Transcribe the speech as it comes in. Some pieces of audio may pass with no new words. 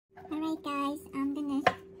Alright guys, I'm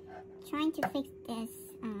trying to fix this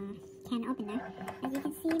can opener. As you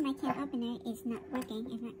can see, my can opener is not working,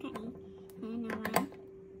 it's not cutting. I don't know why.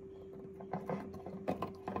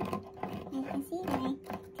 As you can see, when I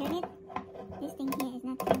turn it, this thing here is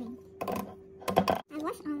not turning. I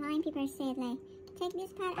watched online, people said like, take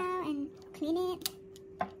this part out and clean it.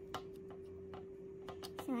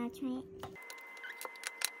 So I'll try it.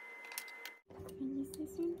 I use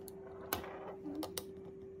this one.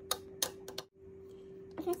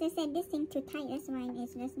 Because they said this thing too tight, that's why it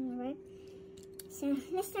doesn't work. So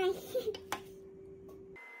let's try.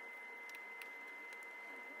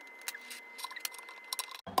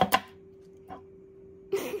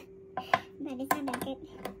 But it's not that good.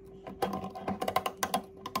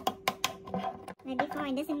 Like before,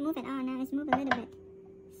 it doesn't move at all. Now it's moving a little bit.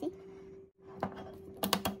 See?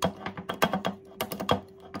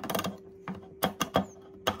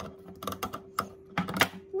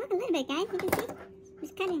 Work a little bit, guys. You can see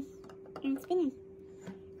it's cutting and spinning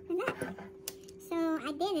like that. So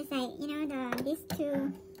I did is like, you know, these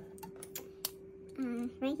two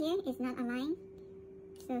right here is not aligned.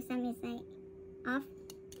 So some is like off.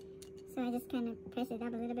 So I just kind of press it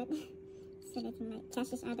up a little bit so they can like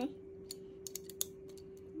catch each other.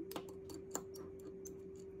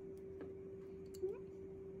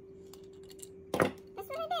 That's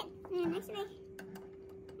what I did. And actually,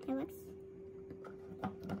 it works.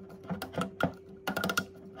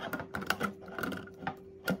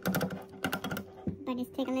 But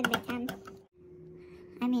it's take a little bit of time.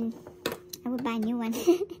 I mean, I would buy a new one.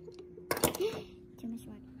 Too much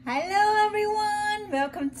work. Hello everyone,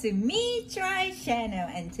 welcome to Me Try channel,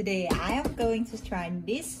 and today I am going to try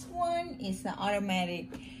this one. It's an automatic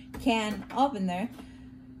can opener.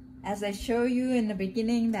 As I show you in the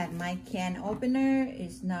beginning that my can opener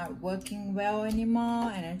is not working well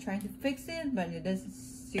anymore, and I'm trying to fix it, but it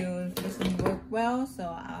still doesn't work well. So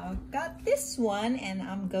I got this one and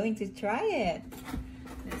I'm going to try it.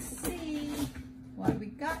 Let's see what we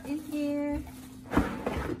got in here.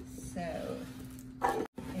 So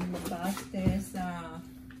in the box there's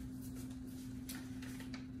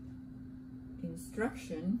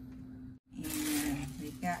instruction, and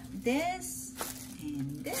we got this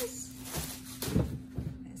and this.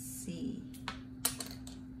 Let's see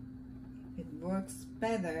if it works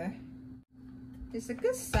better. It's a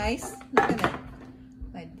good size, look at it,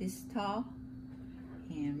 like this tall,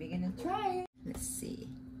 and we're gonna try it. Let's see.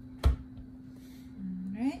 All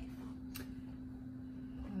right,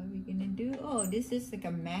 what are we gonna do? Oh, this is like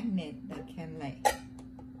a magnet that can like,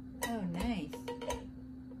 oh nice.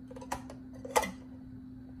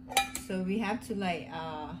 So we have to like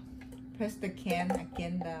press the can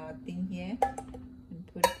again, the thing here, and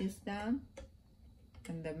put this down,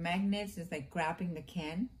 and the magnets is like grabbing the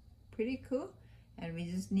can. Pretty cool. And we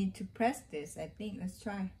just need to press this, I think. Let's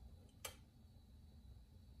try.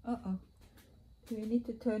 Uh-oh. Do we need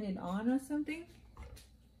to turn it on or something?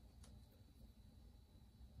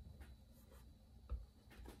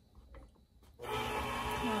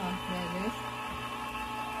 Oh, there it is.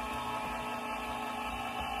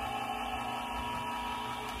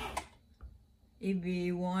 If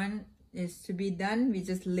we want it to be done, we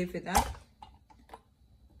just lift it up.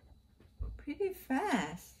 Pretty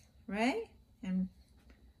fast, right? And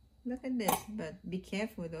look at this, but be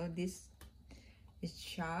careful though, this is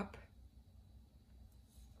sharp.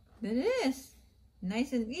 There it is.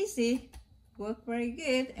 Nice and easy. Work very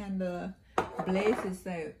good, and the blade is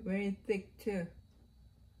like very thick too.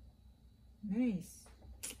 Nice.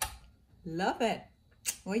 Love it.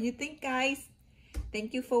 What do you think, guys?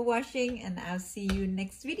 Thank you for watching, and I'll see you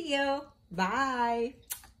next video. Bye.